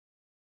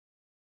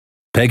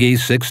Peggy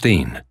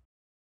 16.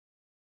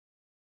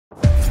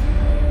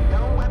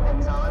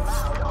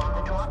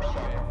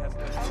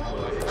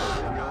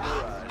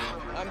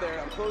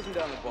 Closing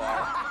down the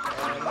bar,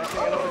 and next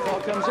thing I know, the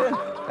call comes in.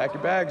 Pack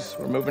your bags.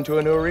 We're moving to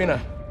a new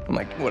arena. I'm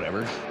like,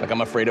 whatever. Like,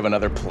 I'm afraid of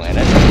another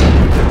planet.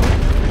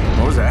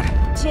 What was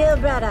that? Chill,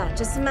 brother.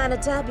 Just a minor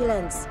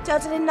turbulence.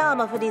 Totally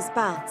normal for these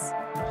parts.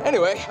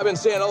 Anyway, I've been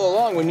saying all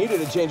along we needed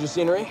a change of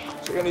scenery.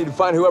 So you're gonna need to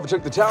find whoever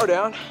took the tower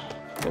down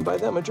and buy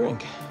them a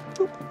drink.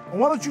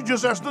 Why don't you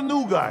just ask the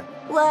new guy?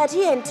 What?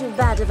 He ain't too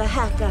bad of a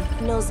hacker.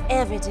 Knows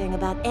everything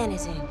about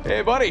anything.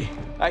 Hey, buddy.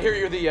 I hear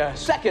you're the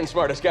second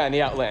smartest guy in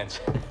the Outlands.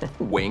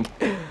 Wink.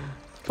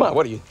 Come on,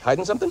 what are you,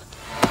 hiding something?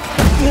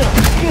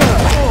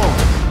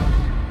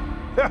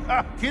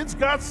 Kid's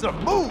got some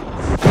moves.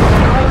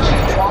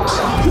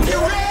 You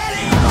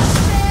ready?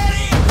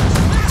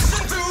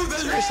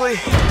 Seriously?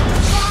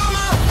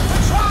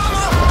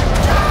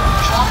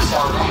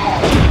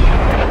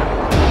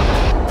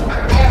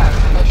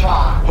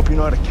 Hope you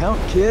know how to count,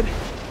 kid.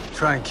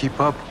 Try and keep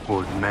up,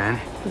 old man.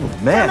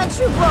 Old man? I'm a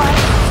true boy.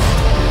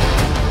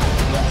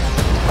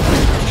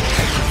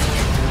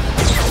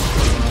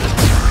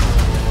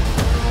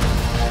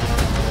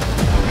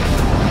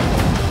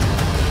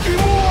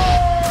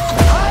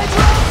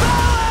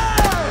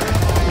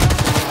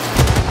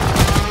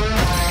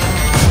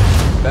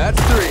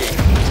 That's 3.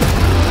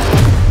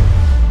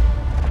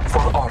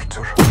 For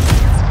Arthur.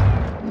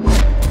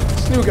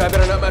 This new guy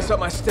better not mess up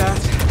my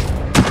stats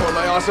or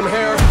my awesome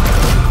hair.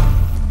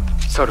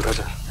 Sorry,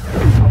 brother.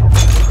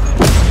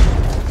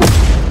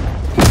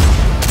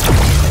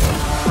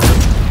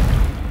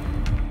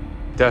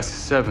 That's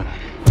 7.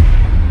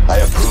 I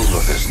approve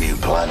of this new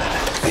planet.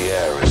 The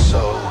air is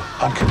so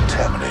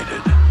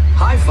uncontaminated.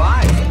 High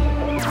five.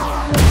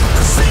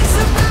 The seat's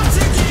about to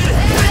get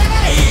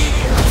heavy.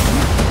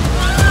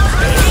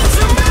 It's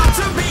about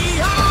to be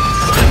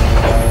on.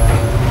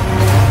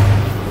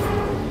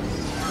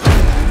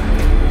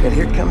 And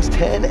here comes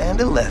 10 and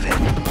 11.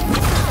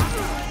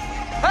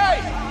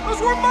 Hey, those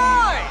were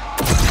mine!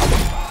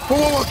 Whoa,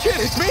 whoa, whoa, kid,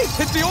 it's me!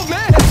 It's the old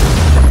man!